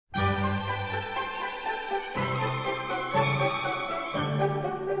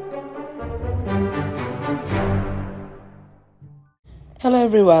Hello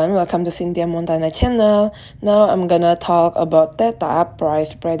everyone, welcome to Cynthia Montana channel. Now I'm gonna talk about Theta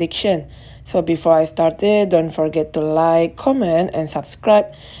price prediction. So before I start it, don't forget to like, comment, and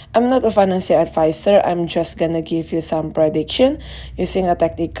subscribe. I'm not a financial advisor, I'm just gonna give you some prediction using a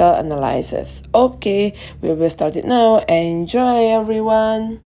technical analysis. Okay, we will start it now. Enjoy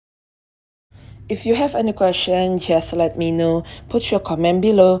everyone! If you have any question, just let me know. Put your comment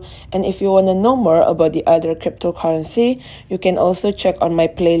below. And if you want to know more about the other cryptocurrency, you can also check on my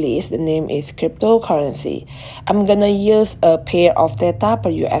playlist. The name is Cryptocurrency. I'm gonna use a pair of Theta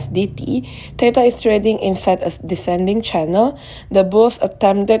per USDT. Theta is trading inside a descending channel. The bulls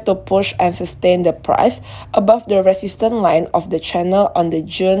attempted to push and sustain the price above the resistance line of the channel on the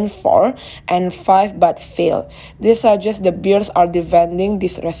June 4 and 5 but failed. This suggests the bears are defending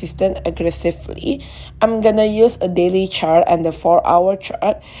this resistance aggressively. I'm gonna use a daily chart and the 4-hour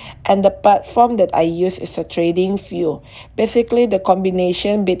chart, and the platform that I use is a trading view. Basically the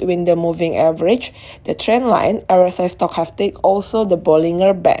combination between the moving average, the trend line, RSI stochastic, also the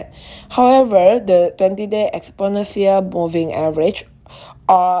Bollinger Band. However, the 20-day exponential moving average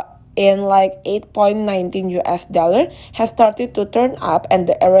in like 8.19 US dollar has started to turn up, and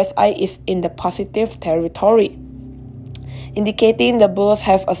the RSI is in the positive territory, indicating the bulls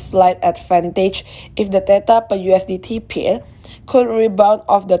have a slight advantage. If the Theta per USDT pair could rebound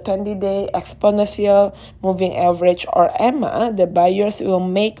off the 20-day exponential moving average or EMA, the buyers will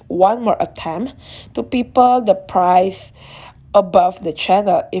make one more attempt to people the price above the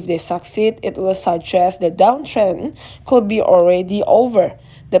channel. If they succeed, it will suggest the downtrend could be already over.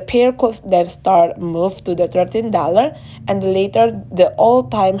 The pair could then start move to the $13, and later the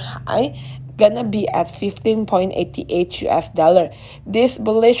all-time high gonna be at 15.88 US dollar. This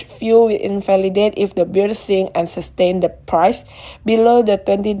bullish view will invalidate if the bears sink and sustain the price below the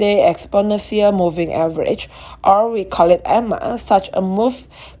 20-day exponential moving average, or we call it EMA. Such a move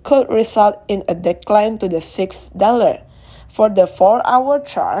could result in a decline to the $6. For the 4-hour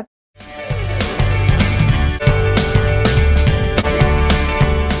chart,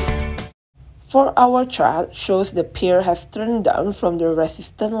 our chart shows the pair has turned down from the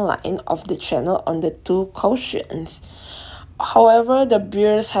resistance line of the channel on the two cautions. However, the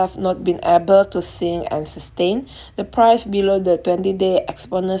bears have not been able to sink and sustain the price below the 20-day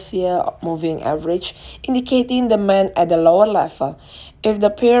exponential moving average, indicating demand at the lower level. If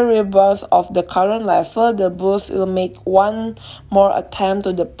the pair rebounds off the current level, the bulls will make one more attempt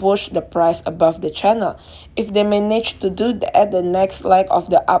to push the price above the channel. If they manage to do that, the next leg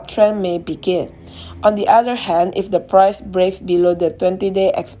of the uptrend may begin. On the other hand, if the price breaks below the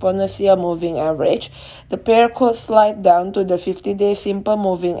 20-day exponential moving average, the pair could slide down to the 50-day simple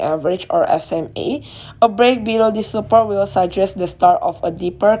moving average or SMA. A break below this support will suggest the start of a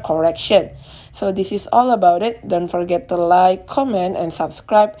deeper correction. So this is all about it. Don't forget to like, comment, and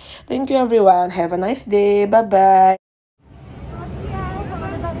subscribe. Thank you everyone. Have a nice day. Bye-bye.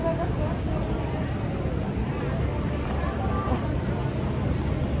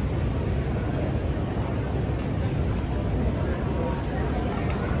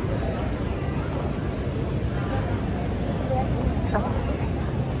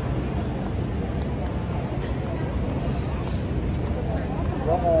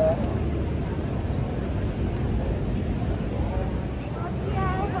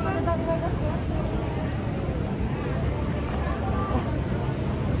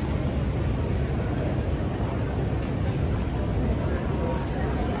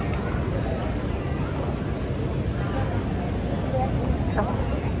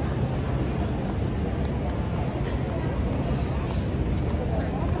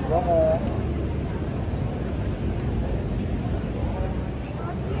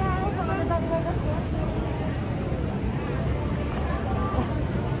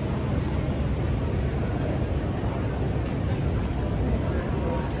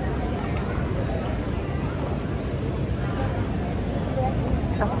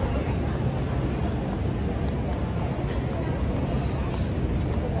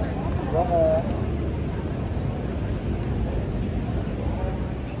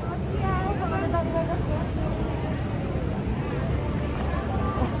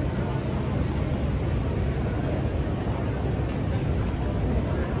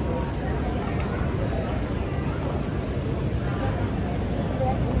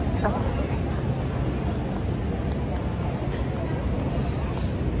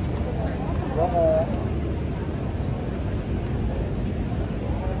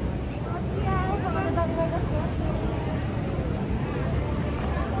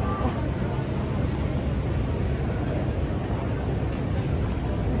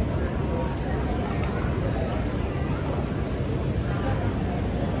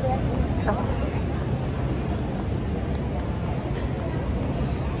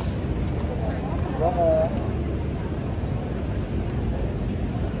 banget.